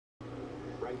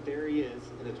right there he is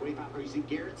in the 25 car. You see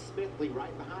Garrett Smithley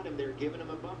right behind him. They're giving him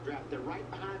a bump draft. They're right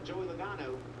behind Joey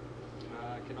Logano.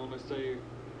 I can almost say,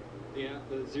 yeah,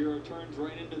 the 0 turns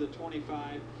right into the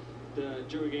 25. The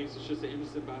Joey Gates is just an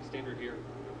innocent bystander here.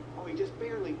 Oh, he just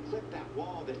barely clipped that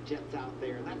wall that jets out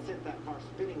there, and that sent that car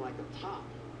spinning like a top.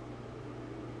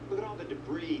 Look at all the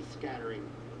debris scattering.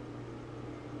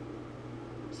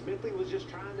 Smithley was just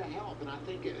trying to help, and I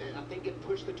think it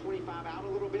pushed the 25 out a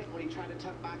little bit. When he tried to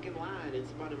tuck back in line, it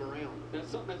spun him around. That's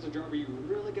something as a driver you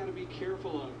really got to be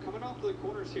careful of. Coming off the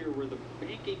corners here where the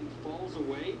banking falls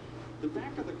away, the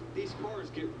back of these cars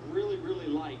get really, really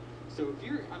light. So if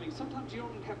you're, I mean, sometimes you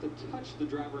don't even have to touch the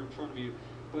driver in front of you,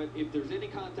 but if there's any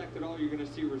contact at all, you're going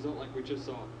to see a result like we just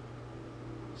saw.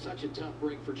 Such a tough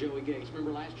break for Joey Gates.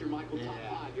 Remember last year, Michael, top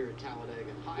 5 here at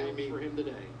Talladega. High hopes for him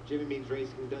today. Jimmy Means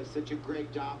Racing does such a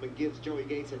great job and gives Joey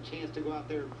Gates a chance to go out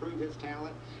there and prove his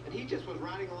talent. And he just was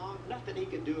riding along. Nothing he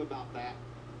could do about that.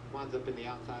 Winds up in the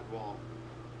outside wall.